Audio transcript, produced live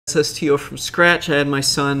SSTO from scratch. I had my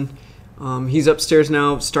son. He's upstairs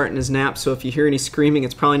now starting his nap, so if you hear any screaming,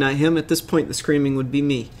 it's probably not him. At this point, the screaming would be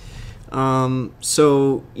me.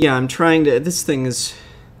 So yeah, I'm trying to, this thing is,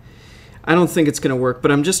 I don't think it's going to work,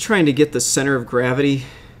 but I'm just trying to get the center of gravity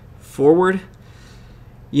forward,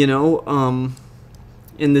 you know,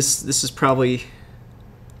 and this is probably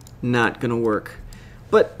not going to work,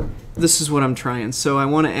 but this is what I'm trying. So I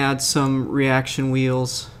want to add some reaction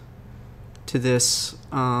wheels to this,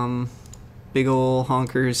 big ol'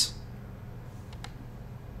 honkers.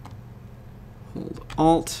 Hold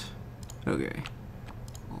Alt, okay,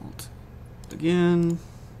 Alt, again,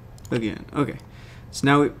 okay. So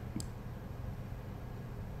now we,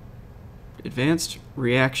 advanced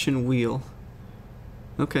reaction wheel,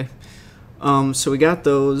 okay. So we got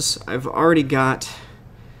those. I've already got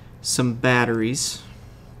some batteries.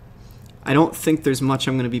 I don't think there's much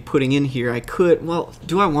I'm going to be putting in here. I could, well,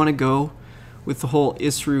 do I want to go with the whole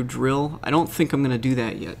ISRU drill? I don't think I'm going to do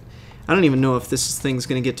that yet. I don't even know if this thing's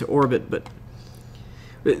going to get to orbit, but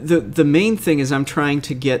the main thing is I'm trying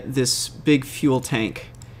to get this big fuel tank.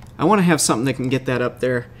 I want to have something that can get that up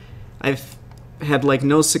there. I've had like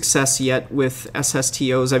no success yet with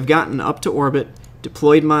SSTOs. I've gotten up to orbit,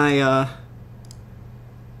 deployed my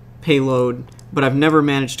payload, but I've never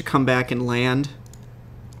managed to come back and land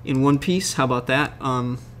in one piece. How about that?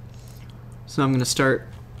 So I'm going to start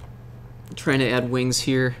trying to add wings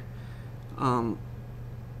here.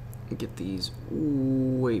 Get these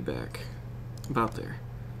way back, about there.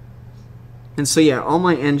 And so yeah, all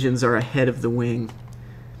my engines are ahead of the wing.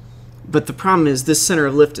 But the problem is this center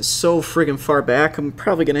of lift is so friggin' far back, I'm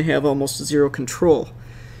probably going to have almost zero control.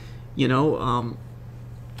 You know,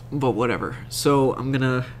 but whatever. So I'm going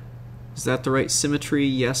to, is that the right symmetry?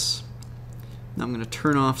 Yes. Now I'm going to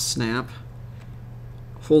turn off snap.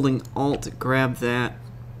 Holding Alt, grab that,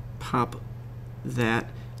 pop that.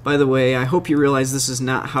 By the way, I hope you realize this is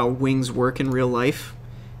not how wings work in real life.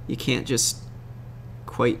 You can't just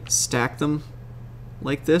quite stack them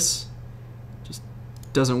like this. Just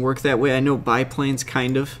doesn't work that way. I know biplanes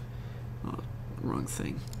kind of. Oh, wrong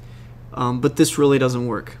thing. But this really doesn't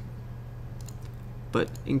work. But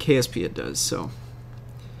in KSP it does, so.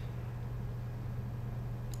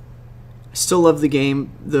 I still love the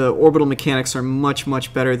game. The orbital mechanics are much,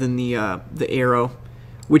 much better than the Aero,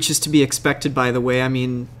 which is to be expected, by the way. I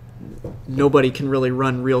mean, nobody can really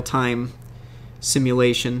run real-time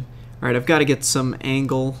simulation. All right, I've got to get some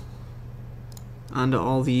angle onto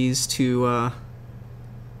all these to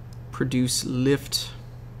produce lift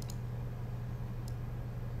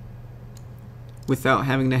without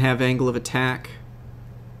having to have angle of attack.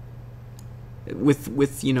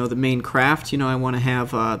 With you know, the main craft, you know, I want to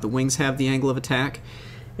have the wings have the angle of attack,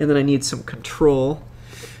 and then I need some control.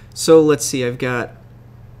 So let's see, I've got,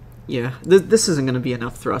 yeah, this isn't going to be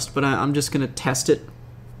enough thrust, but I'm just going to test it.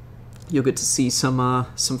 You'll get to see some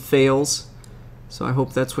fails, so I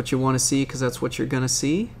hope that's what you want to see, because that's what you're going to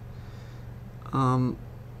see. So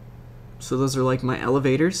those are like my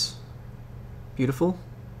elevators. Beautiful.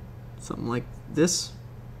 Something like this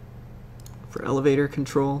for elevator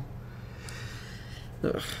control.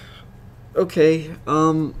 Ugh. Okay,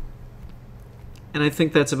 and I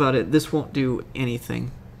think that's about it. This won't do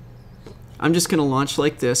anything. I'm just going to launch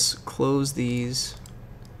like this, close these,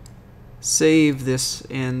 save this,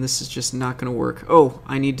 and this is just not going to work. Oh,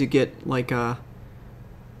 I need to get like a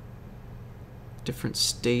different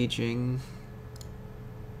staging.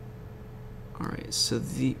 Alright, so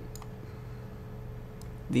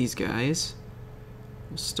these guys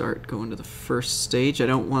will start going to the first stage. I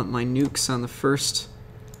don't want my nukes on the first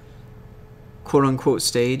quote-unquote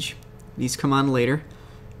stage. These come on later.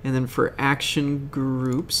 And then for action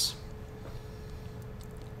groups,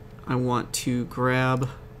 I want to grab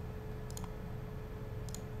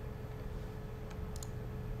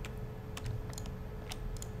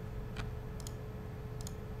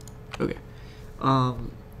okay.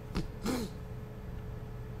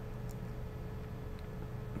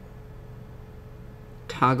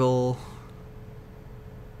 Toggle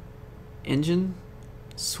engine,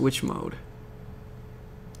 switch mode.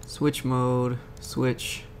 Switch mode,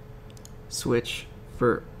 switch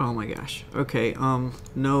for, oh my gosh. Okay,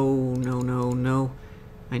 no.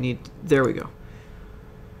 I need, there we go.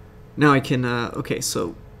 Now I can, okay,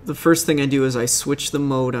 so the first thing I do is I switch the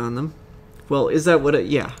mode on them. Well, is that what it,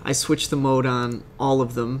 yeah, I switch the mode on all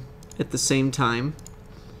of them at the same time.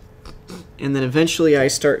 And then eventually I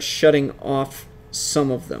start shutting off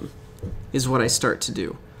some of them, is what I start to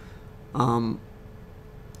do.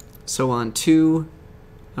 So on 2,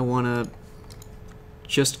 I want to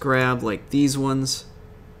just grab like these ones,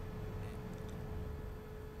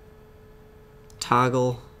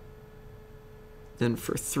 toggle, Then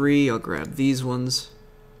for 3, I'll grab these ones,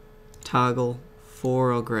 toggle.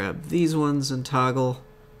 4, I'll grab these ones and toggle.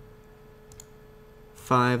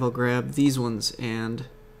 5, I'll grab these ones and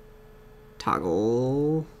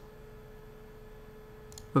toggle.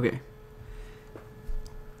 Okay.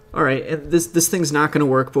 Alright, and this thing's not going to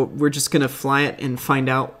work, but we're just going to fly it and find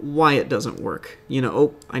out why it doesn't work. You know,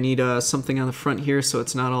 oh, I need something on the front here so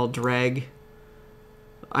it's not all drag.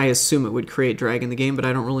 I assume it would create drag in the game, but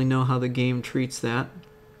I don't really know how the game treats that.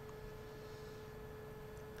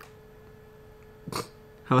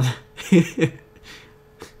 How is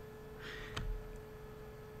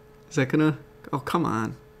that gonna... Oh, come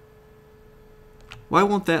on. Why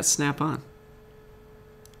won't that snap on?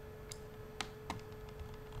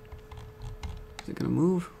 Is it gonna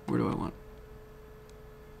move? Where do I want?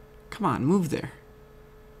 Come on, move there.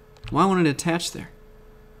 Why won't it attach there?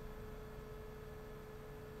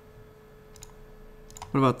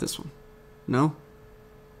 What about this one? No?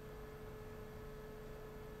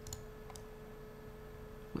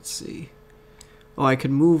 Let's see. Oh, I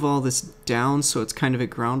could move all this down so it's kind of at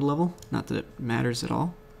ground level. Not that it matters at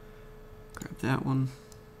all. Grab that one.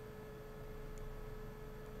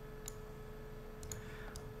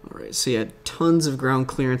 Alright, so you had tons of ground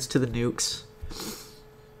clearance to the nukes.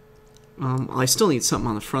 I still need something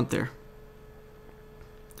on the front there.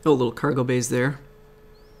 Oh, little cargo bays there.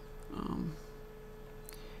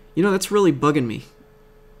 You know, that's really bugging me.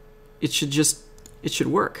 It should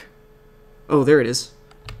work. Oh, there it is.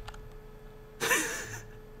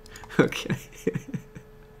 Okay.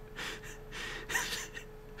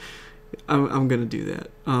 I'm gonna do that.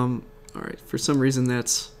 Alright, for some reason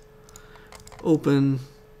that's open.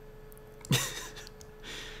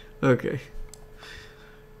 Okay.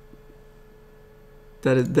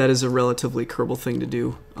 That is a relatively Kerbal thing to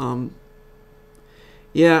do.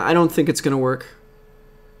 Yeah, I don't think it's gonna work.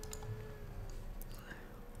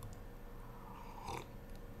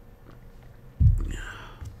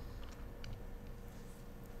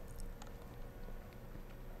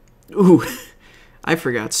 Ooh, I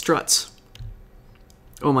forgot struts.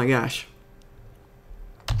 Oh my gosh.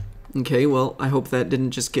 Okay, well, I hope that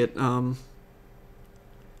didn't just get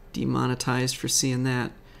demonetized for seeing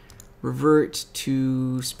that. Revert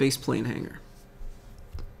to spaceplane hangar.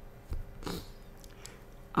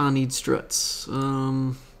 I need struts.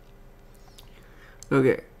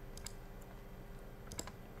 Okay.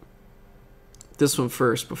 This one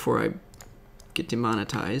first before I get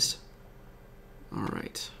demonetized.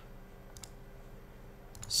 Alright.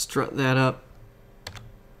 Strut that up.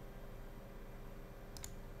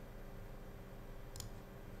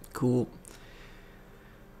 Cool.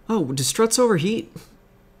 Oh, do struts overheat?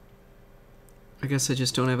 I guess I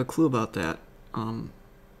just don't have a clue about that.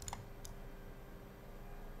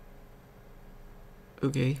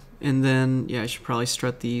 Okay, and then, yeah, I should probably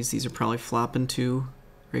strut these. These are probably flopping too.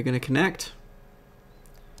 Are you going to connect?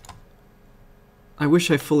 I wish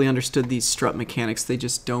I fully understood these strut mechanics. They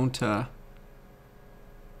just don't,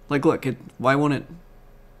 like, look, why won't it...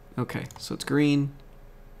 Okay, so it's green.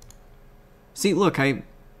 See, look, it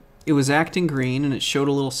was acting green, and it showed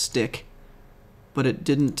a little stick, but it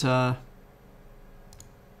didn't,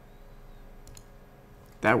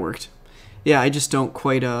 That worked. Yeah, I just don't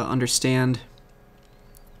quite understand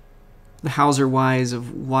the Hauser-wise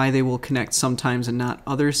of why they will connect sometimes and not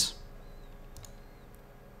others.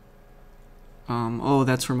 Oh,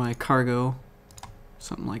 that's for my cargo.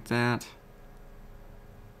 Something like that.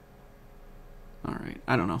 Alright,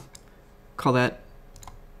 I don't know. Call that...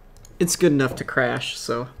 It's good enough to crash,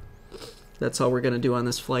 so that's all we're going to do on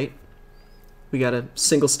this flight. We got a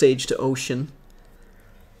single stage to ocean.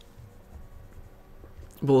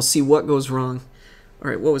 But we'll see what goes wrong.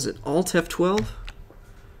 Alright, what was it? Alt F12?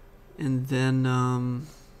 And then,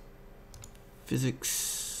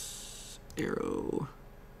 physics arrow.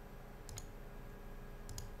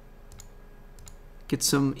 Get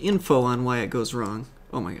some info on why it goes wrong.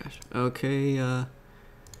 Oh my gosh. Okay,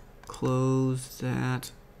 close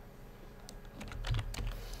that.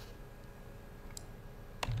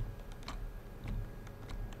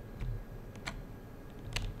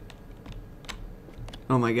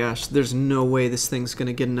 Oh my gosh, there's no way this thing's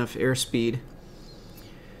gonna get enough airspeed.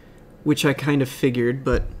 Which I kind of figured,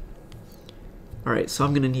 but... Alright, so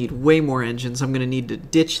I'm gonna need way more engines. I'm gonna need to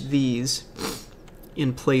ditch these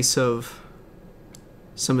in place of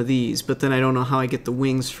some of these, but then I don't know how I get the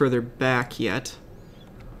wings further back yet.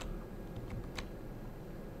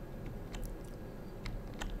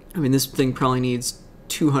 I mean, this thing probably needs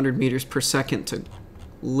 200 meters per second to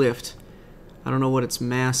lift. I don't know what its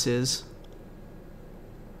mass is.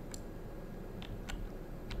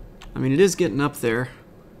 I mean, it is getting up there.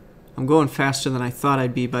 I'm going faster than I thought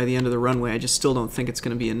I'd be by the end of the runway. I just still don't think it's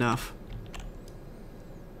going to be enough.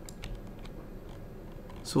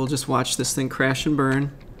 So we'll just watch this thing crash and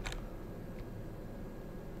burn.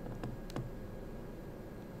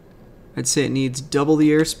 I'd say it needs double the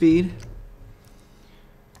airspeed.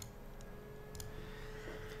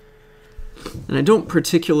 And I don't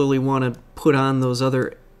particularly want to put on those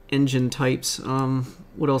other engine types.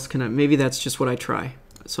 What else can I... Maybe that's just what I try.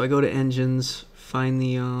 So I go to engines, find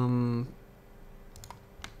the... And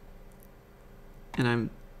I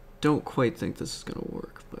don't quite think this is going to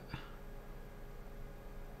work, but...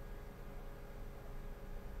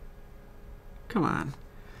 Come on.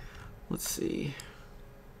 Let's see.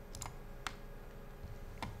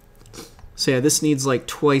 So yeah, this needs like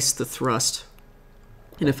twice the thrust.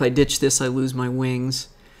 And if I ditch this, I lose my wings.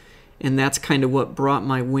 And that's kind of what brought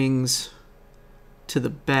my wings to the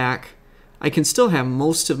back. I can still have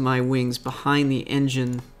most of my wings behind the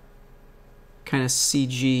engine kind of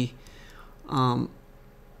CG. Let's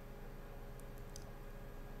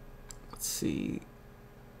see.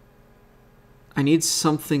 I need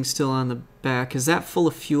something still on the back. Is that full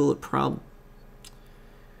of fuel? It probably...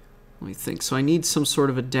 Let me think. So I need some sort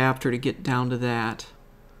of adapter to get down to that.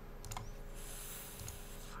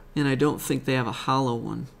 And I don't think they have a hollow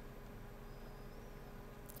one.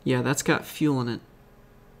 Yeah, that's got fuel in it.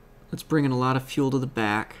 That's bringing a lot of fuel to the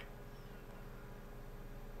back.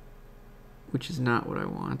 Which is not what I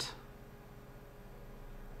want.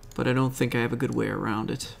 But I don't think I have a good way around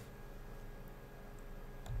it.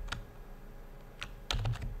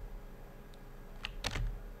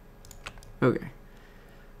 Okay.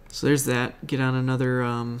 So there's that. Get on another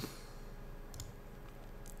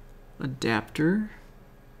adapter.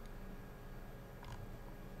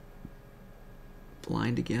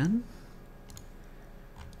 Blind again.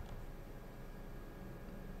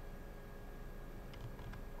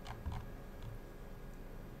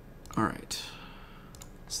 Alright.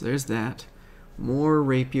 So there's that. More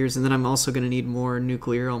rapiers, and then I'm also going to need more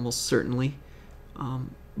nuclear, almost certainly.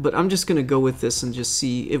 But I'm just going to go with this and just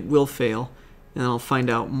see. It will fail, and I'll find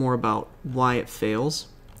out more about why it fails.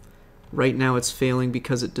 Right now it's failing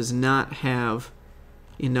because it does not have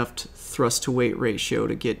enough thrust to weight ratio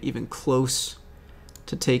to get even close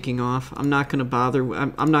to taking off. I'm not going to bother.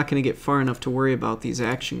 I'm not going to get far enough to worry about these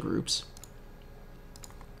action groups.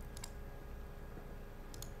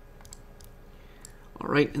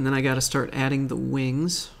 Alright, and then I got to start adding the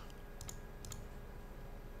wings.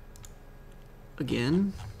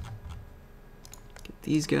 Again. Get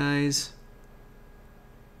these guys.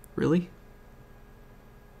 Really?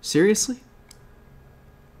 Seriously?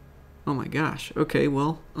 Oh my gosh. Okay,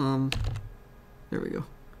 well, there we go.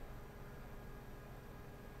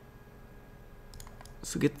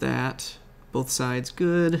 So get that. Both sides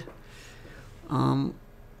good.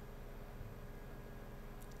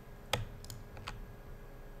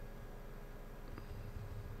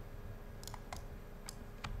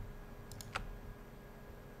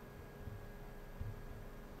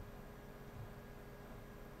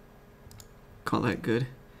 Call that good.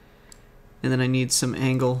 And then I need some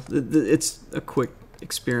angle. It's a quick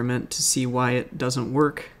experiment to see why it doesn't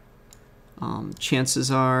work. Chances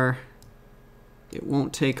are it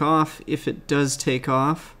won't take off. If it does take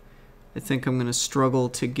off, I think I'm going to struggle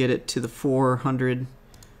to get it to the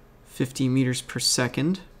 450 meters per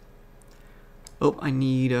second. Oh, I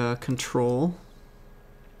need control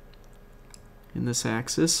in this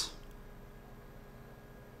axis.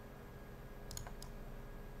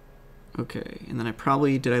 Okay, and then I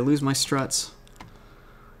probably... Did I lose my struts?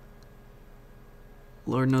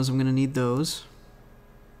 Lord knows I'm going to need those.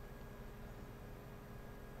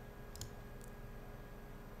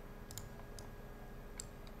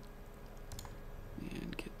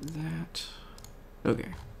 And get that. Okay.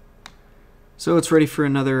 So it's ready for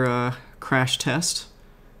another crash test.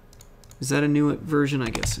 Is that a new version? I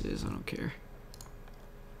guess it is. I don't care.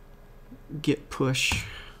 Git push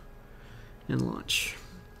and launch.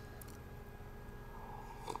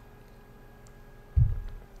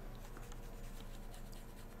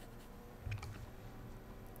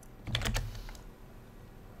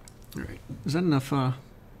 Alright, is that enough? Oh,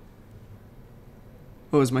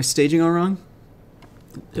 is my staging all wrong?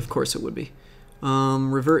 Of course it would be.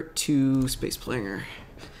 Revert to Space Planger.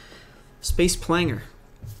 Space Planger.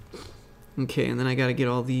 Okay, and then I gotta get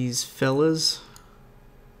all these fellas.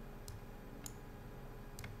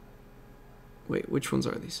 Wait, which ones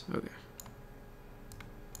are these? Okay.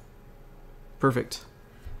 Perfect.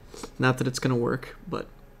 Not that it's gonna work, but...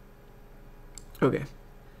 Okay.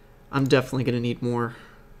 I'm definitely gonna need more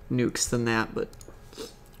nukes than that, but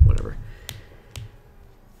whatever.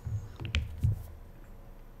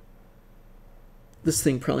 This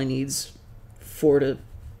thing probably needs 4 to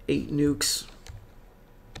 8 nukes.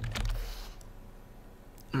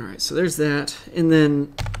 Alright, so there's that. And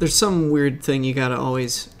then there's some weird thing you gotta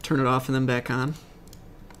always turn it off and then back on.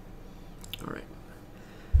 Alright.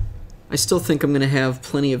 I still think I'm gonna have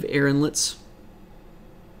plenty of air inlets,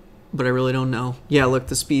 but I really don't know. Yeah, look,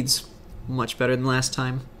 the speed's much better than last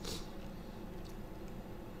time.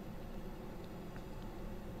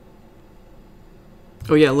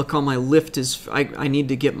 Oh yeah, look, all my lift is... I need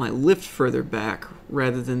to get my lift further back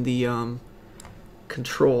rather than the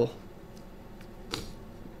control.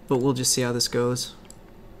 But we'll just see how this goes.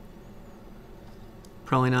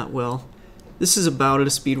 Probably not well. This is about at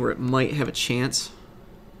a speed where it might have a chance.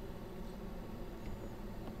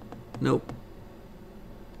 Nope.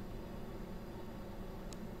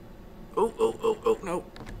 Oh, no.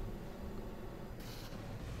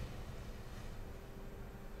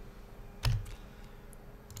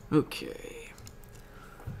 Okay.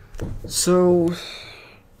 So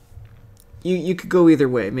you could go either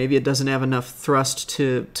way. Maybe it doesn't have enough thrust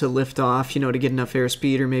to lift off, you know, to get enough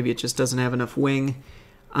airspeed, or maybe it just doesn't have enough wing.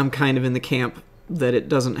 I'm kind of in the camp that it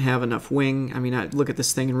doesn't have enough wing. I mean, I look at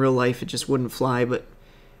this thing in real life, it just wouldn't fly, but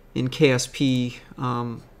in KSP,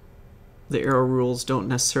 the aero rules don't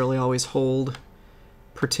necessarily always hold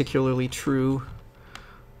particularly true.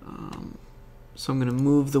 So I'm going to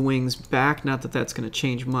move the wings back, not that that's going to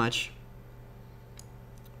change much,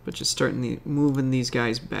 but just moving these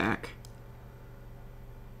guys back.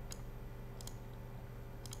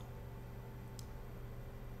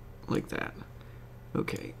 Like that.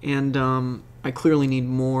 Okay, and I clearly need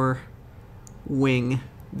more wing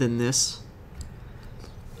than this.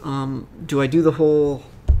 Do I do the whole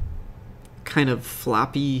kind of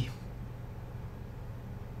floppy?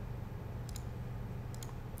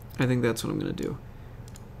 I think that's what I'm going to do.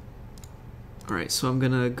 Alright, so I'm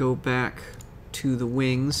going to go back to the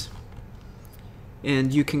wings.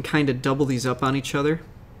 And you can kind of double these up on each other.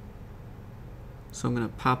 So I'm going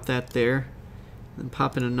to pop that there. Then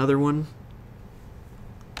pop in another one.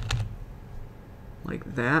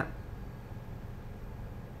 Like that.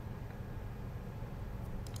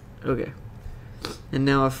 Okay. And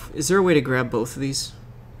now is there a way to grab both of these?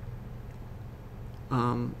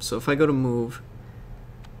 So if I go to move,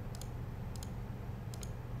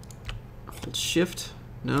 hold shift,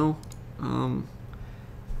 no.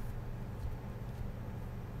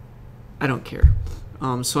 I don't care.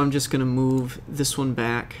 So I'm just gonna move this one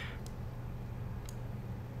back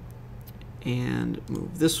and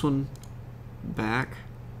move this one back.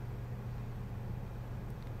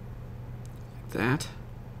 Like that.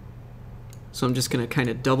 So I'm just going to kind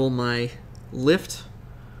of double my lift.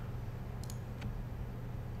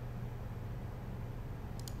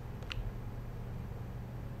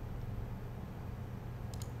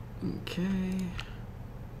 Okay.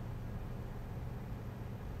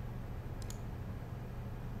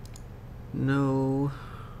 No.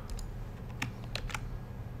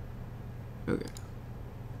 Okay.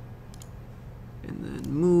 And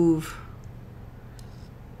then move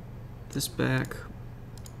this back.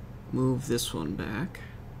 Move this one back,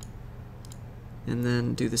 and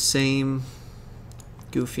then do the same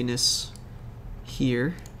goofiness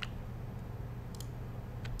here.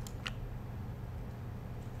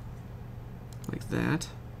 Like that.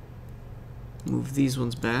 Move these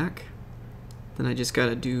ones back. Then I just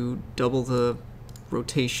gotta do double the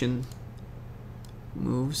rotation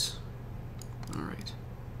moves. Alright.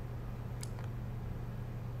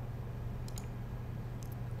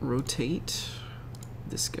 Rotate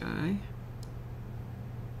this guy,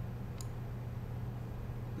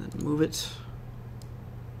 then move it,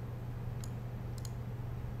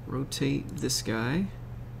 rotate this guy,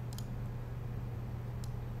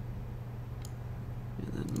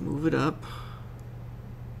 and then move it up,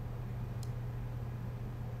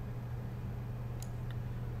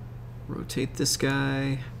 rotate this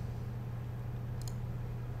guy,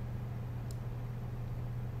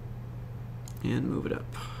 and move it up.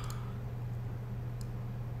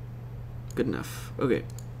 Good enough. Okay.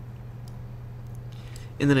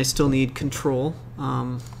 And then I still need control.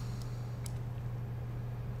 Oh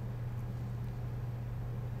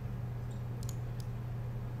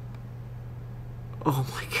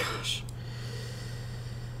my gosh.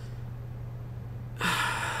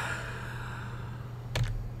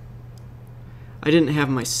 I didn't have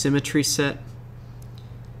my symmetry set.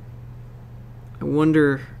 I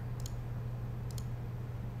wonder,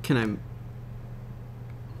 can I...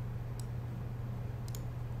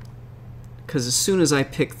 Because as soon as I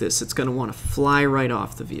pick this, it's going to want to fly right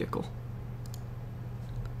off the vehicle.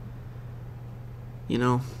 You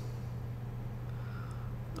know?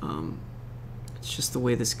 It's just the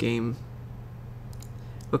way this game...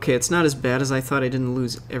 Okay, it's not as bad as I thought. I didn't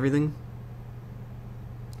lose everything.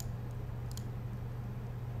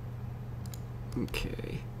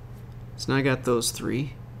 Okay. So now I got those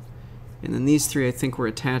three. And then these three I think we're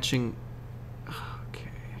attaching... Okay.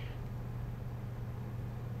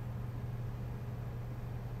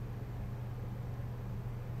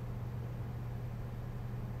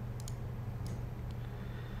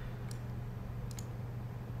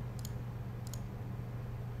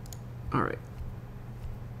 All right.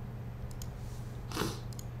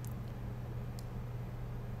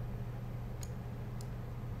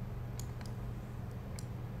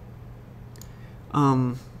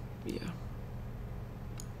 Yeah.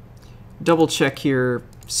 Double check your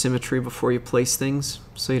symmetry before you place things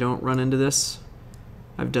so you don't run into this.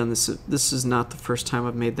 I've done this. This is not the first time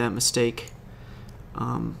I've made that mistake.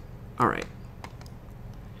 All right.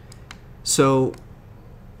 So,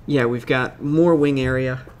 yeah, we've got more wing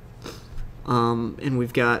area, and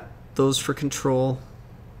we've got those for control.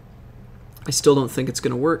 I still don't think it's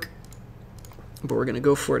going to work, but we're going to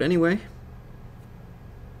go for it anyway.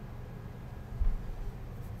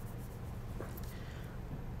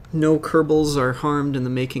 No Kerbals are harmed in the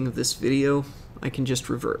making of this video. I can just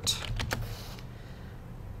revert.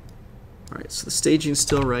 Alright, so the staging's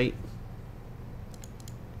still right.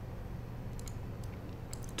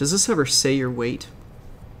 Does this ever say your weight?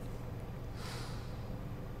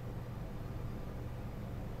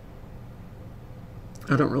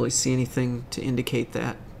 I don't really see anything to indicate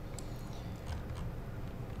that.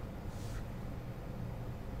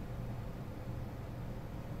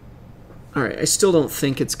 Alright, I still don't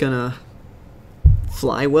think it's gonna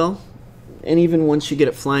fly well. And even once you get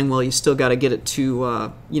it flying well, you still gotta get it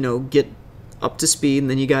to, you know, get up to speed, and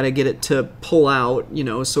then you gotta get it to pull out, you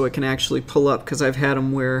know, so it can actually pull up, because I've had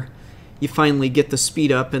them where you finally get the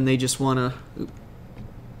speed up and they just wanna...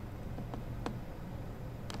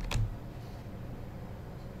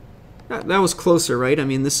 That was closer, right? I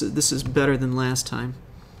mean, this is better than last time.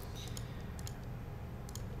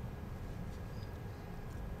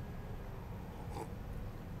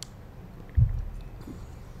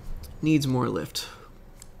 Needs more lift.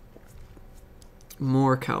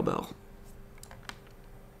 More cowbell.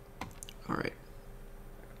 All right.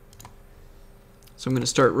 So I'm going to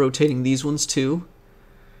start rotating these ones too.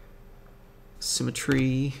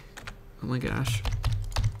 Symmetry. Oh my gosh.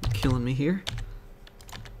 You're killing me here.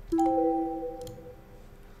 All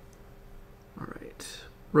right.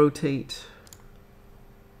 Rotate.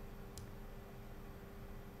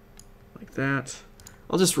 Like that.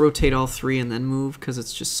 I'll just rotate all three and then move, because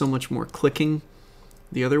it's just so much more clicking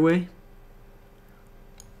the other way.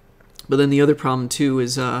 But then the other problem too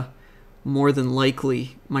is more than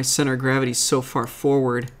likely my center of gravity is so far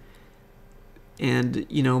forward, and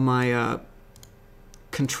you know, my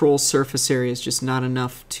control surface area is just not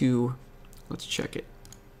enough to... Let's check it.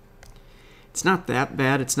 It's not that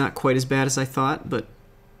bad. It's not quite as bad as I thought, but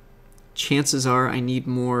chances are I need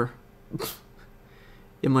more.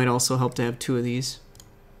 It might also help to have two of these.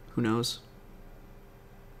 Who knows?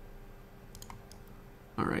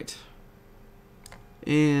 All right.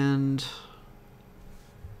 And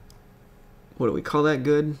what do we call that?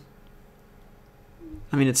 Good?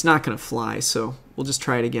 I mean, it's not going to fly, so we'll just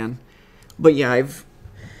try it again. But yeah, I've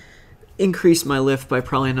increased my lift by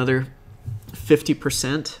probably another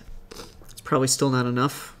 50%. It's probably still not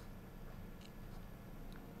enough.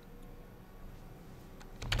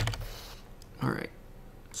 All right.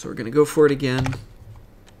 So we're going to go for it again.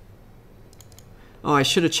 Oh, I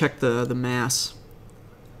should have checked the mass.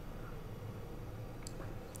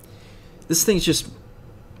 This thing's just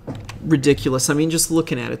ridiculous. I mean, just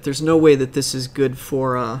looking at it, there's no way that this is good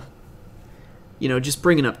for, you know, just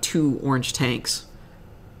bringing up 2 orange tanks.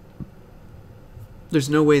 There's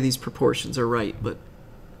no way these proportions are right, but...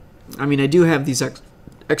 I mean, I do have these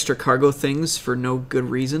extra cargo things for no good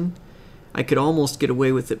reason. I could almost get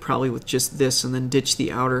away with it probably with just this and then ditch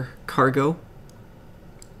the outer cargo.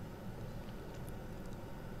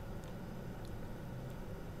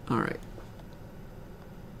 All right.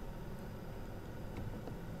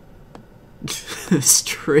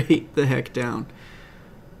 Straight the heck down.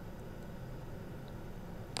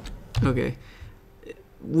 Okay.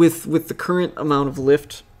 With the current amount of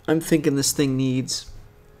lift, I'm thinking this thing needs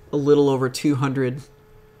a little over 200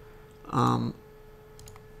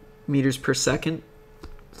 meters per second,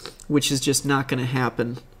 which is just not going to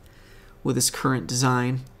happen with this current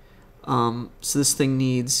design. So this thing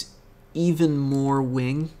needs even more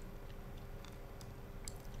wing.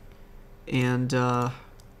 And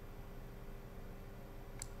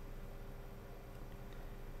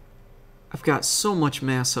I've got so much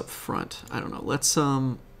mass up front. I don't know. Let's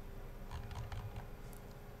start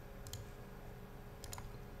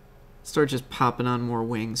just popping on more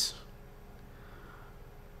wings.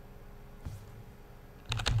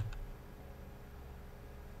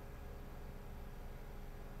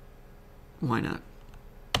 Why not?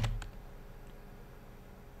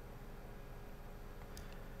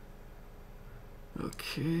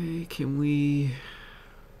 Okay, can we...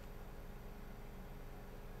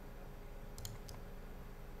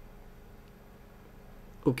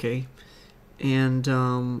 Okay, and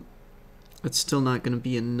it's still not going to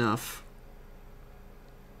be enough.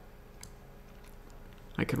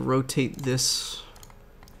 I could rotate this,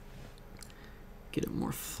 get it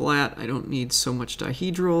more flat. I don't need so much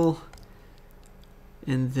dihedral.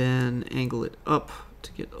 And then angle it up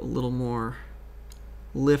to get a little more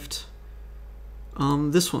lift.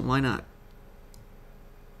 This one, why not?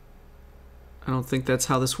 I don't think that's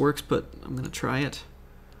how this works, but I'm going to try it.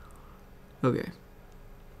 Okay.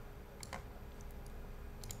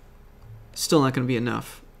 Still not going to be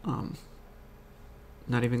enough.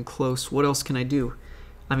 Not even close. What else can I do?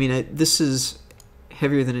 I mean, this is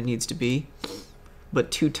heavier than it needs to be, but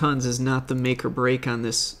 2 tons is not the make or break on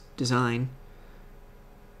this design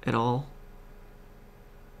at all.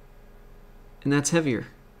 And that's heavier.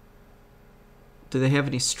 Do they have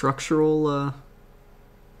any structural...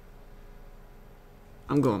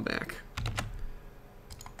 I'm going back.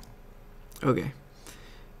 Okay.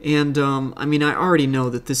 And, I mean, I already know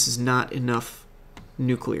that this is not enough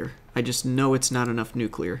nuclear. I just know it's not enough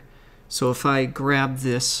nuclear. So if I grab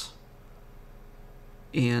this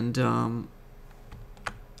and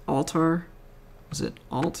Alt-R, is it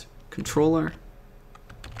Alt? Control-R?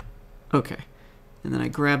 Okay. And then I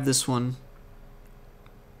grab this one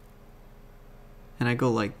and I go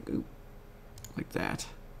like that.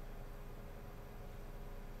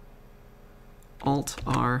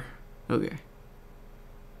 Alt-R. Okay.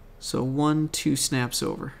 So 1, 2 snaps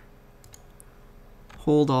over.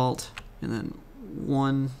 Hold Alt, and then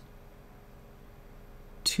 1,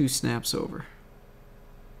 2 snaps over.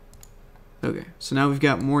 Okay, so now we've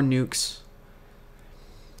got more nukes.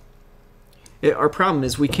 Our problem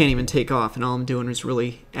is we can't even take off, and all I'm doing is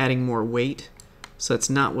really adding more weight. So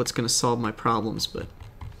that's not what's going to solve my problems.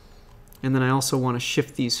 And then I also want to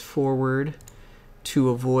shift these forward to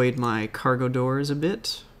avoid my cargo doors a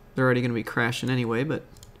bit. They're already going to be crashing anyway, but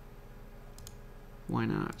why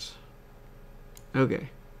not? Okay.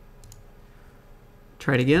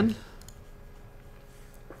 Try it again.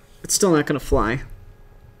 It's still not going to fly.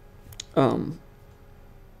 And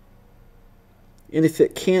if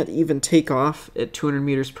it can't even take off at 200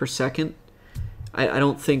 meters per second, I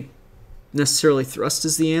don't think necessarily thrust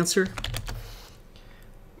is the answer.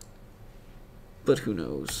 But who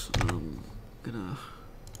knows? I'm gonna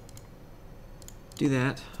do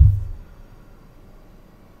that.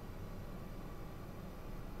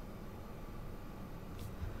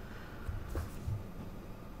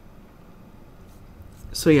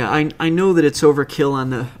 So yeah, I know that it's overkill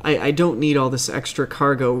on the... I don't need all this extra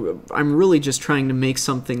cargo. I'm really just trying to make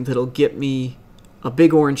something that'll get me a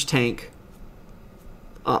big orange tank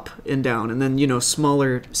up and down, and then, you know,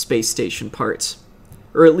 smaller space station parts.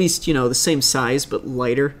 Or at least, you know, the same size but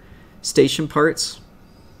lighter station parts.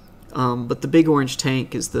 But the big orange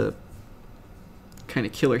tank is the kind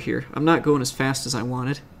of killer here. I'm not going as fast as I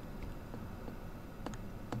wanted.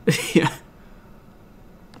 Yeah.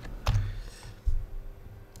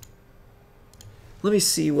 Let me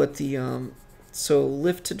see what the so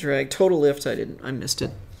lift to drag, total lift, I missed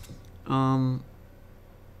it.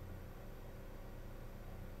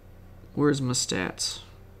 Where's my stats?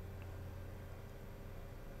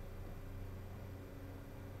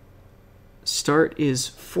 Start is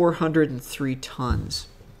 403 tons.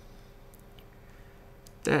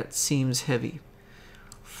 That seems heavy.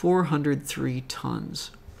 403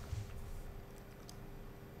 tons.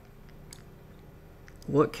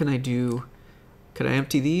 What can I do? Could I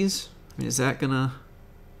empty these? I mean, is that gonna...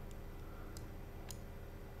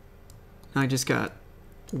 I just got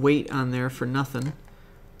weight on there for nothing.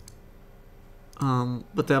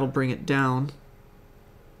 But that'll bring it down.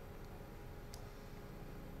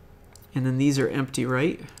 And then these are empty,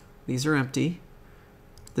 right? These are empty.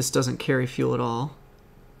 This doesn't carry fuel at all.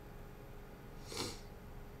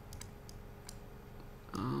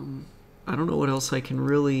 I don't know what else I can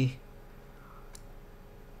really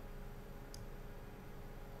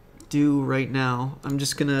do right now. I'm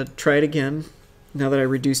just gonna try it again now that I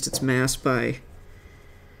reduced its mass by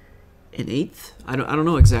 1/8. I don't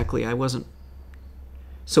know exactly. I wasn't...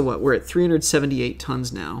 So what? We're at 378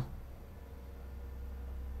 tons now.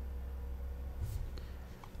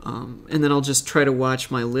 And then I'll just try to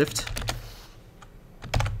watch my lift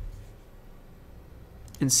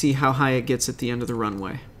and see how high it gets at the end of the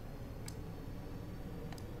runway.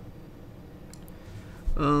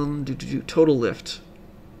 Total lift.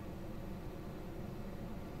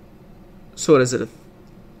 So what is it?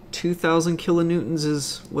 2,000 kilonewtons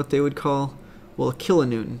is what they would call, well, a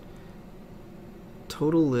kilonewton.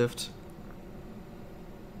 Total lift.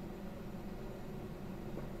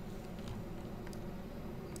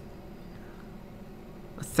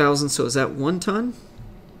 A 1,000, so is that 1 ton?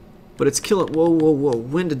 But it's whoa, whoa, whoa.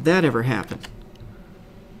 When did that ever happen?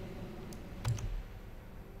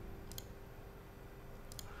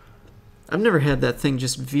 I've never had that thing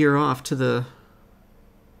just veer off to the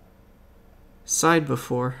side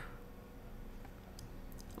before.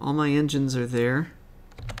 All my engines are there.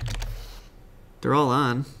 They're all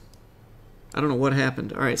on. I don't know what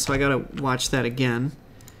happened. Alright, so I gotta watch that again.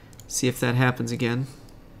 See if that happens again.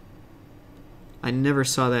 I never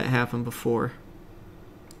saw that happen before.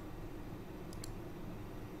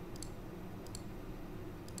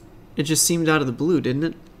 It just seemed out of the blue, didn't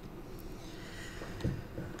it?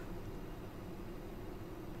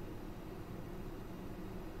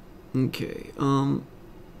 Okay,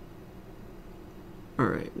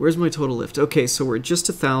 alright, where's my total lift? Okay, so we're just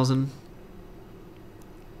 1,000.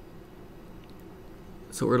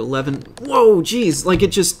 So we're at 11. Whoa, geez, like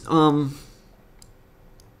it just,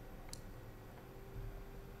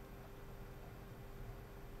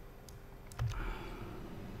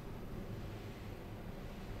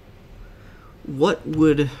 what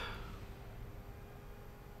would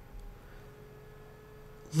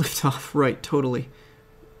lift off? Right, totally.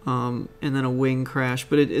 And then a wing crash,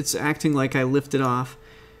 but it's acting like I lifted off.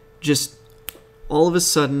 Just all of a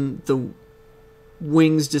sudden, the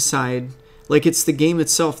wings decide, like it's the game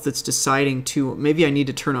itself that's deciding to, maybe I need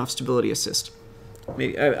to turn off stability assist.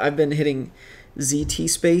 Maybe I've been hitting ZT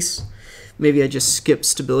space. Maybe I just skip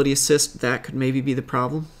stability assist. That could maybe be the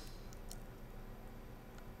problem.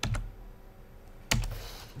 All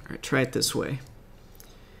right, try it this way.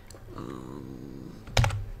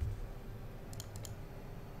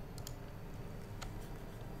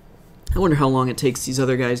 I wonder how long it takes these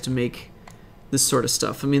other guys to make this sort of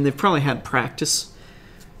stuff. I mean, they've probably had practice,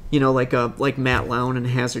 you know, like Matt Lown and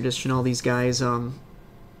Hazardous and all these guys.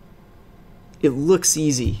 It looks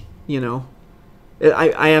easy, you know.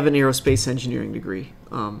 I have an aerospace engineering degree.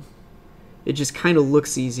 It just kind of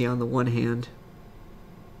looks easy on the one hand.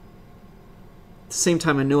 At the same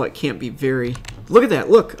time, I know it can't be very... Look at that!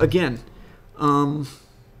 Look, again.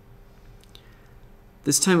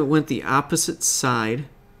 This time it went the opposite side.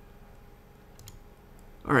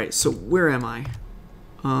 Alright, so where am I?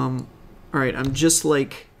 Alright, I'm just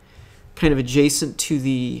like kind of adjacent to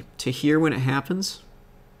here when it happens.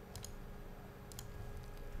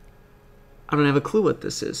 I don't have a clue what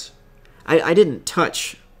this is. I didn't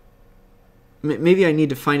touch. Maybe I need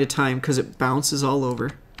to find a time because it bounces all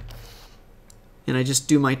over. And I just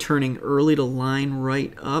do my turning early to line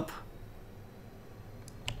right up.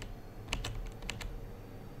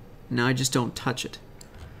 Now I just don't touch it.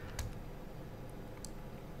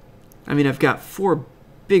 I mean, I've got 4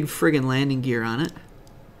 big friggin' landing gear on it.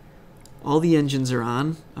 All the engines are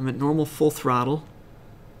on. I'm at normal full throttle.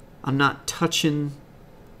 I'm not touching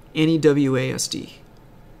any WASD.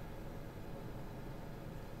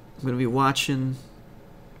 I'm going to be watching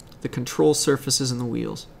the control surfaces and the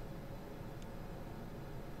wheels.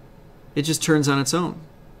 It just turns on its own.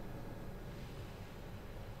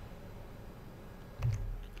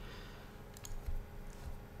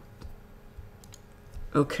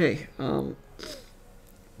 Okay,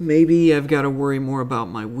 maybe I've got to worry more about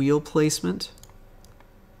my wheel placement.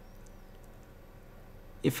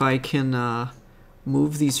 If I can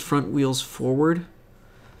move these front wheels forward,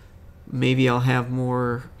 maybe I'll have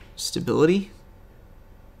more stability.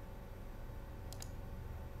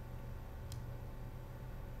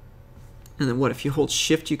 And then what, if you hold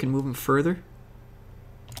shift you can move them further?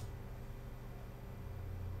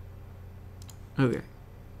 Okay.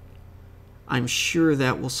 I'm sure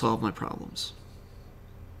that will solve my problems.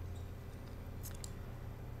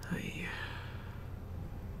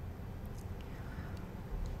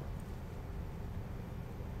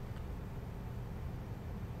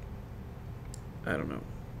 I don't know.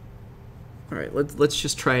 All right, let's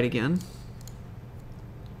just try it again.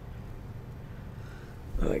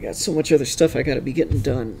 Oh, I got so much other stuff I got to be getting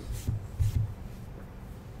done.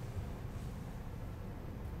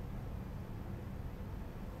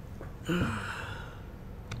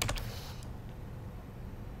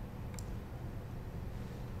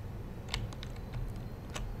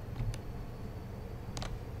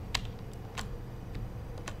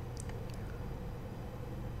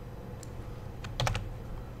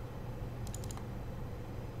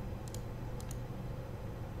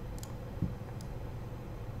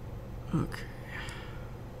 Okay.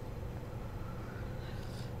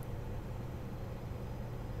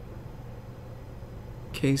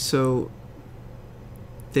 Okay, so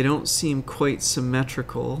they don't seem quite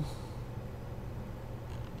symmetrical.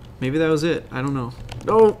 Maybe that was it. I don't know.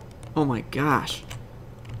 Oh! Oh my gosh.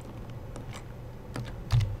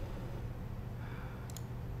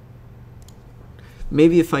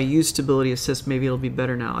 Maybe if I use stability assist, maybe it'll be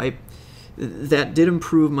better now. That did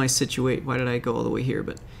improve my situation. Why did I go all the way here?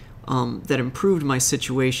 But that improved my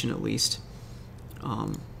situation at least.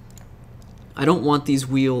 I don't want these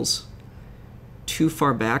wheels too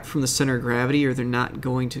far back from the center of gravity, or they're not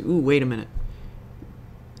going to... Ooh, wait a minute.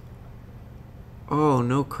 Oh,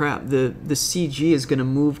 no crap. The CG is going to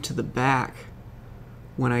move to the back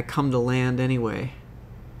when I come to land anyway.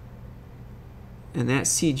 And that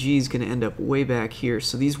CG is going to end up way back here.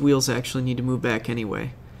 So these wheels actually need to move back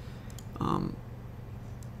anyway.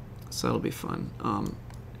 So that'll be fun.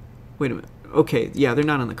 Wait a minute. Okay, yeah, they're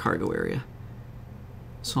not in the cargo area.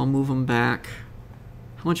 So I'll move them back.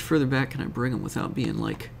 How much further back can I bring them without being,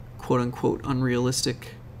 like, quote-unquote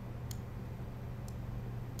unrealistic?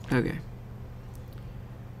 Okay.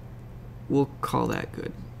 We'll call that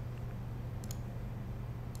good.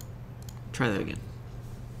 Try that again.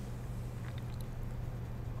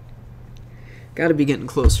 Gotta be getting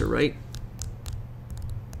closer, right?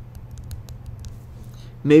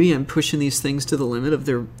 Maybe I'm pushing these things to the limit of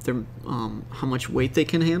their how much weight they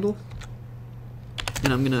can handle.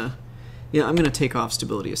 And I'm gonna take off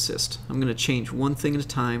stability assist. I'm gonna change one thing at a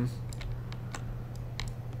time.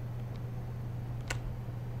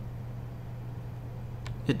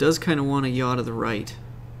 It does kind of want to yaw to the right.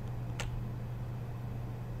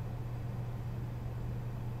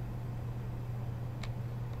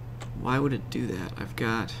 Why would it do that? I've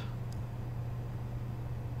got...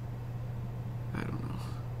 I don't know.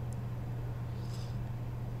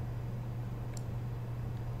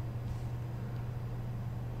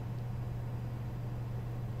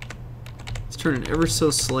 Let's turn it ever so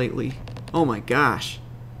slightly. Oh my gosh.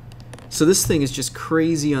 So this thing is just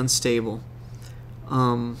crazy unstable.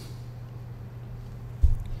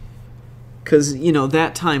 Because, you know,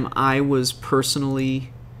 that time I was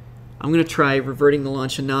personally... I'm going to try reverting the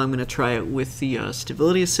launch, and now I'm going to try it with the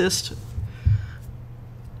stability assist.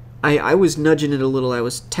 I was nudging it a little. I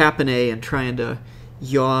was tapping A and trying to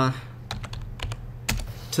yaw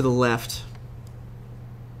to the left.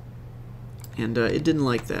 And it didn't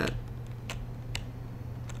like that.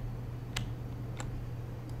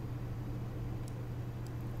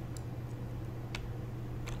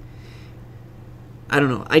 I don't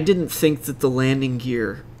know. I didn't think that the landing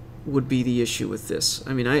gear would be the issue with this.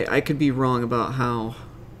 I mean, I could be wrong about how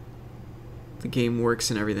the game works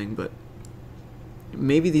and everything, but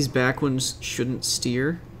maybe these back ones shouldn't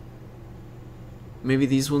steer. Maybe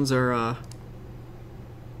these ones are...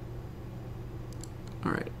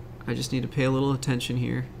 Alright, I just need to pay a little attention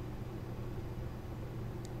here.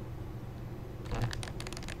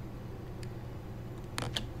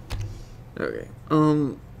 Okay,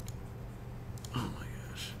 oh my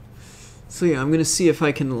gosh. So yeah, I'm gonna see if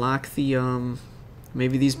I can lock the,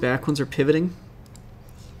 maybe these back ones are pivoting.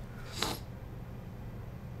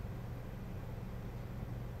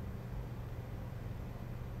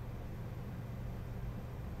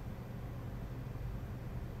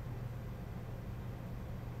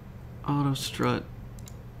 Auto strut.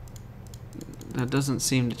 That doesn't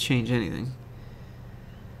seem to change anything.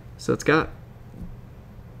 So it's got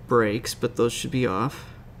brakes, but those should be off.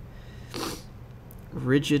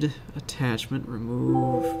 Rigid attachment,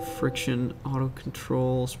 remove friction, auto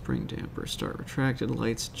control, spring damper, start retracted,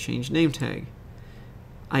 lights, change name tag.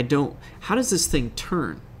 I don't... How does this thing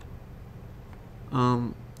turn?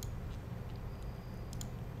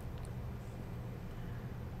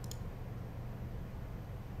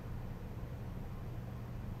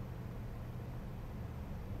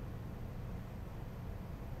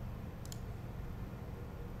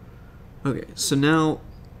 Okay, so now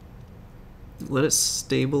let it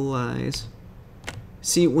stabilize.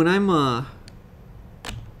 See, when I'm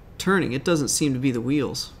turning, it doesn't seem to be the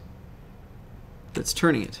wheels that's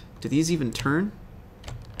turning it. Do these even turn?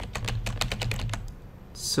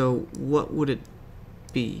 So what would it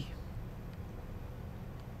be?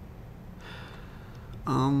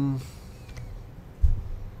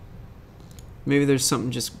 Maybe there's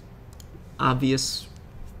something just obvious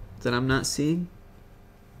that I'm not seeing.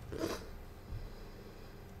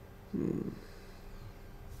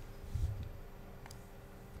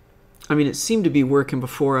 I mean, it seemed to be working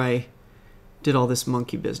before I did all this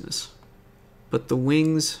monkey business. But the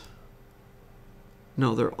wings...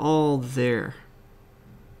 No, they're all there.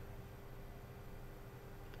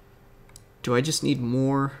 Do I just need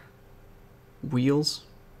more wheels?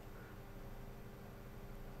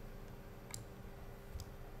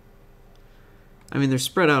 I mean, they're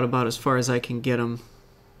spread out about as far as I can get them.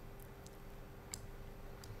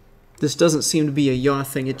 This doesn't seem to be a yaw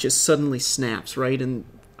thing. It just suddenly snaps, right? And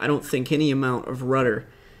I don't think any amount of rudder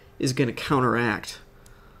is going to counteract.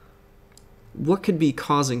 What could be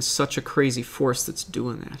causing such a crazy force that's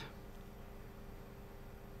doing that?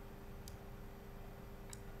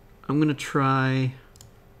 I'm going to try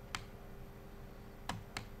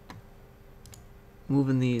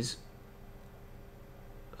moving these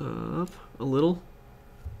up a little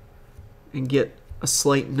and get a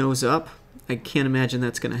slight nose up. I can't imagine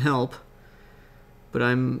that's going to help, but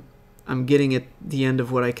I'm getting at the end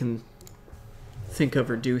of what I can think of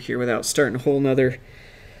or do here without starting a whole nother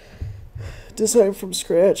design from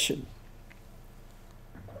scratch. And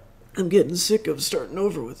I'm getting sick of starting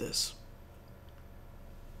over with this.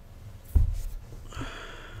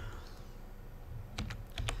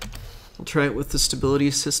 I'll try it with the stability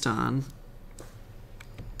assist on.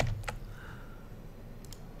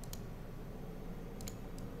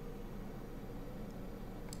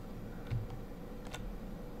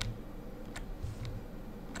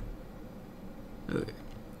 Okay.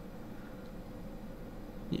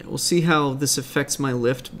 Yeah, we'll see how this affects my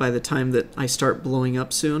lift by the time that I start blowing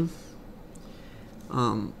up soon.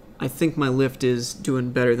 I think my lift is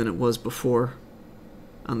doing better than it was before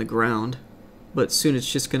on the ground, but soon it's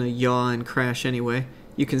just going to yaw and crash anyway.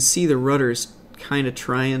 You can see the rudders kind of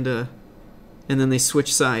trying to, and then they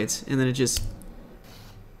switch sides, and then it just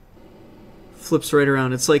flips right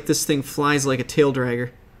around. It's like this thing flies like a tail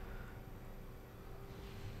dragger.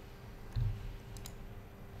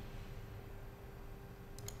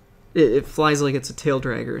 It flies like it's a tail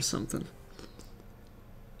dragger or something.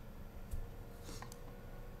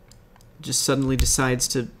 Just suddenly decides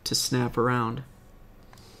to snap around.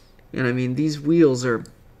 And I mean, these wheels are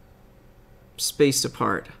spaced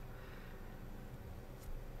apart.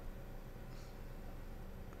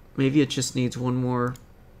 Maybe it just needs one more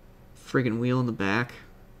friggin' wheel in the back.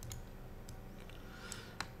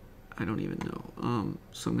 I don't even know.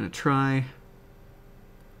 So I'm gonna try.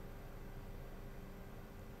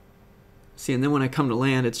 See, and then when I come to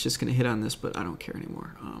land, it's just gonna hit on this, but I don't care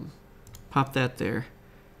anymore. Pop that there.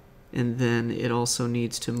 And then it also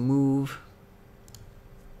needs to move.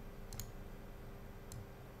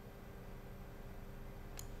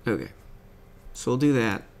 Okay, so we'll do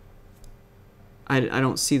that. I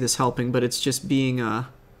don't see this helping, but it's just being,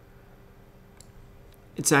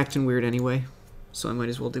 it's acting weird anyway, so I might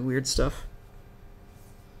as well do weird stuff.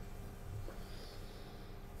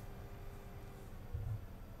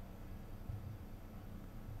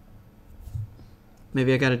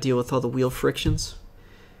 Maybe I gotta deal with all the wheel frictions.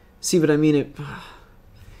 See, but I mean,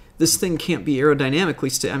 this thing can't be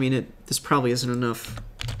aerodynamically I mean, this probably isn't enough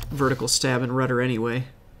vertical stab and rudder anyway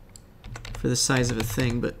for the size of a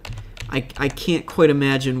thing, but I can't quite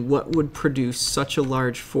imagine what would produce such a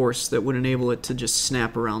large force that would enable it to just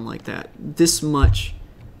snap around like that. This much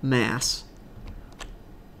mass,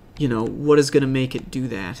 you know, what is going to make it do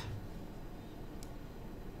that?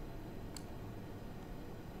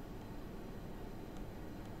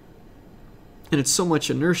 And it's so much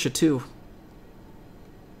inertia too.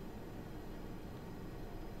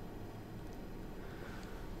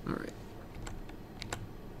 Alright.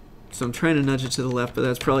 So I'm trying to nudge it to the left, but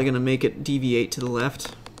that's probably going to make it deviate to the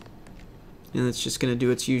left. And it's just going to do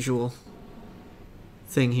its usual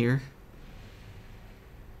thing here.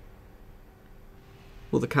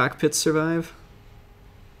 Will the cockpit survive?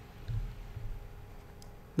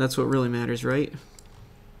 That's what really matters, right?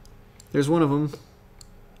 There's one of them.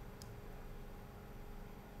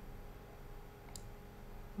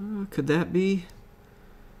 Could that be?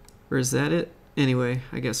 Or is that it? Anyway,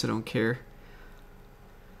 I guess I don't care.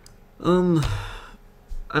 I'm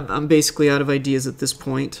basically out of ideas at this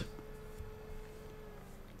point.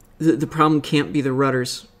 The problem can't be the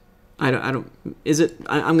rudders. I don't. Is it?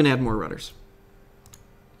 I'm gonna add more rudders.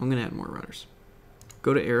 I'm gonna add more rudders.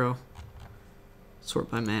 Go to arrow. Sort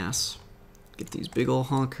by mass. Get these big ol'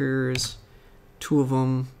 honkers. 2 of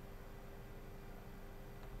them.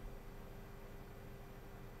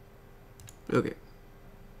 Okay.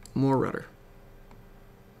 More rudder.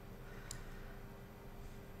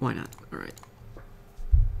 Why not? Alright.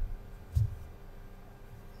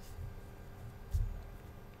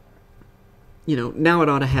 You know, now it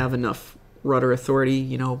ought to have enough rudder authority,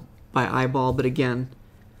 you know, by eyeball, but again,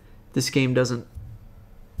 this game doesn't,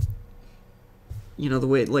 you know, the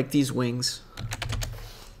way, like these wings.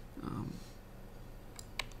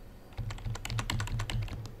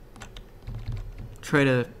 Try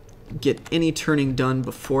to get any turning done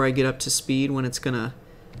before I get up to speed when it's gonna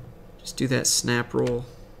just do that snap roll.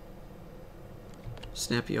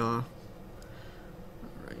 Snap yaw.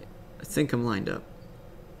 Alright, I think I'm lined up.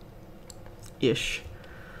 Ish.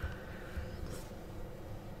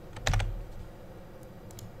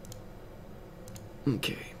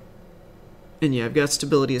 Okay. And yeah, I've got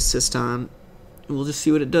stability assist on. We'll just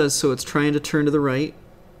see what it does. So it's trying to turn to the right.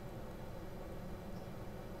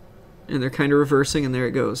 And they're kind of reversing, and there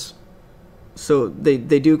it goes. So they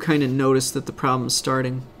do kind of notice that the problem's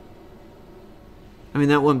starting. I mean,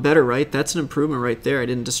 that went better, right? That's an improvement right there. I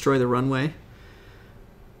didn't destroy the runway.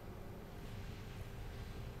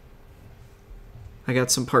 I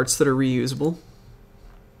got some parts that are reusable.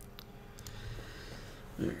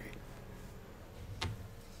 All right.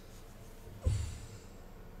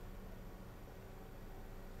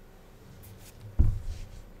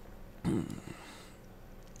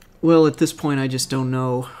 Well, at this point, I just don't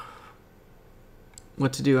know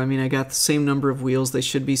what to do. I mean, I got the same number of wheels. They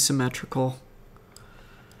should be symmetrical.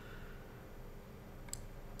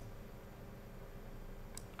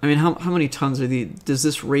 I mean, how many tons are these? Does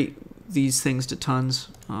this rate these things to tons?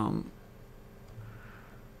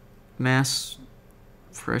 Mass,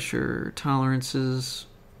 pressure, tolerances,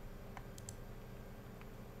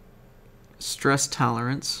 stress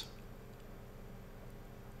tolerance.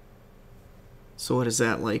 So what is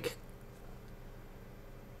that like?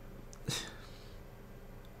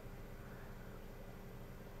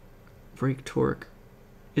 Brake torque.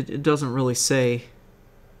 It doesn't really say.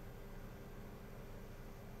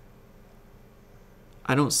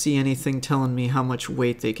 I don't see anything telling me how much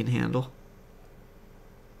weight they can handle.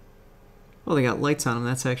 Well, they got lights on them.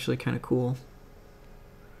 That's actually kind of cool.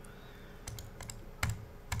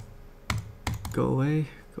 Go away.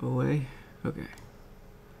 Go away. Okay.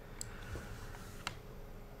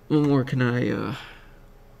 What more can I,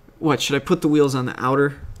 what, should I put the wheels on the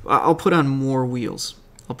outer? I'll put on more wheels.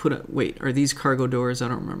 I'll put, wait, are these cargo doors? I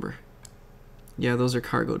don't remember. Yeah, those are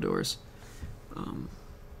cargo doors.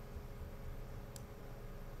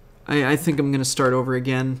 I think I'm going to start over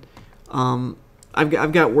again.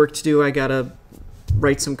 I've got work to do. I got to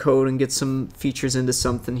write some code and get some features into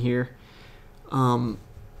something here. But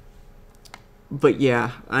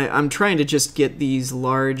yeah, I'm trying to just get these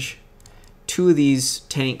large... 2 of these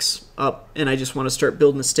tanks up, and I just want to start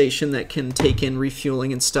building a station that can take in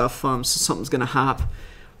refueling and stuff. So something's going to hop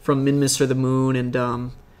from Minmus or the moon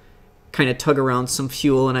and kind of tug around some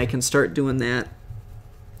fuel, and I can start doing that.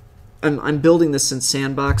 I'm building this in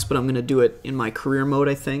Sandbox, but I'm going to do it in my career mode,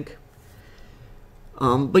 I think.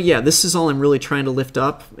 But yeah, this is all I'm really trying to lift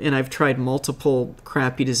up, and I've tried multiple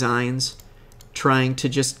crappy designs trying to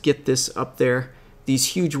just get this up there. These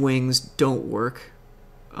huge wings don't work.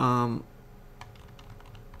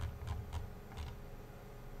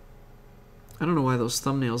 I don't know why those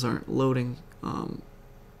thumbnails aren't loading. But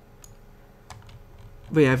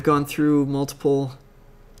yeah, I've gone through multiple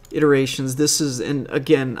iterations. This is, and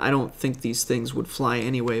again, I don't think these things would fly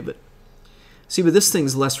anyway, but see, but this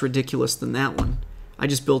thing's less ridiculous than that one. I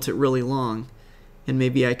just built it really long, and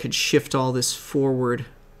maybe I could shift all this forward.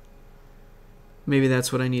 Maybe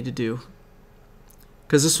that's what I need to do,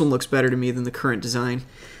 because this one looks better to me than the current design.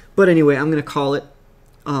 But anyway, I'm going to call it.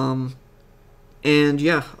 And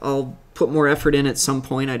yeah, I'll put more effort in at some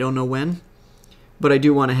point. I don't know when, but I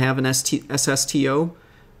do want to have an SSTO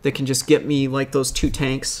that can just get me like those 2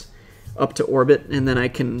 tanks up to orbit, and then I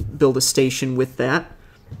can build a station with that.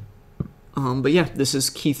 But yeah, this is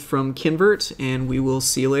Keith from Kinvert, and we will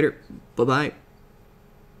see you later. Bye-bye.